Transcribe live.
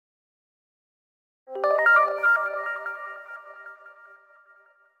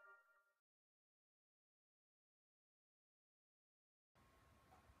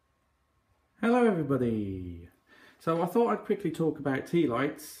Hello everybody! So I thought I'd quickly talk about tea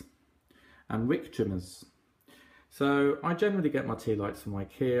lights and wick trimmers. So I generally get my tea lights from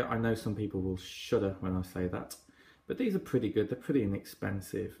IKEA. I know some people will shudder when I say that, but these are pretty good. They're pretty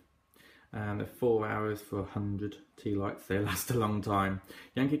inexpensive. And they're 4 hours for 100 tea lights. They last a long time.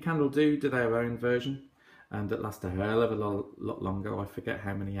 Yankee Candle do their own version and that last a hell of a lot longer. I forget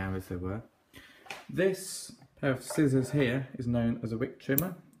how many hours there were. This pair of scissors here is known as a wick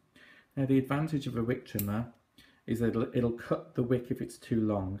trimmer. Now the advantage of a wick trimmer is that it'll cut the wick if it's too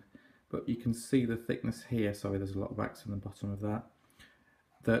long, but you can see the thickness here, sorry there's a lot of wax on the bottom of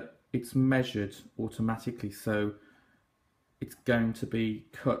that it's measured automatically, so it's going to be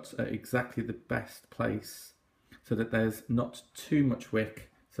cut at exactly the best place so that there's not too much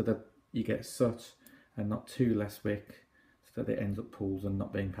wick, so that you get soot, and not too less wick so that it ends up pools and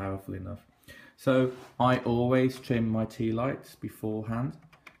not being powerful enough. So I always trim my tea lights beforehand.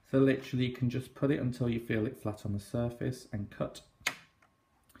 So literally you can just put it until you feel it flat on the surface and cut.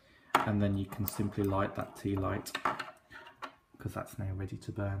 And then you can simply light that tea light because that's now ready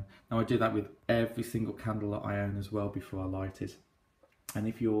to burn. Now I do that with every single candle that I own as well before I light it. And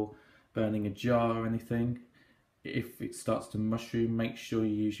if you're burning a jar or anything, if it starts to mushroom, make sure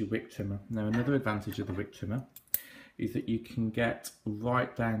you use your wick trimmer. Now another advantage of the wick trimmer is that you can get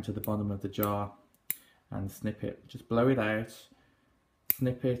right down to the bottom of the jar and snip it. Just blow it out,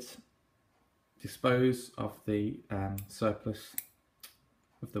 snip it, dispose of the surplus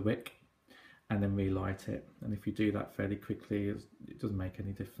of the wick, and then relight it. And if you do that fairly quickly, it doesn't make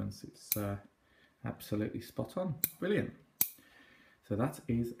any difference. It's absolutely spot on. Brilliant. So that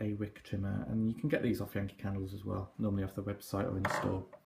is a wick trimmer, and you can get these off Yankee Candles as well, normally off the website or in the store.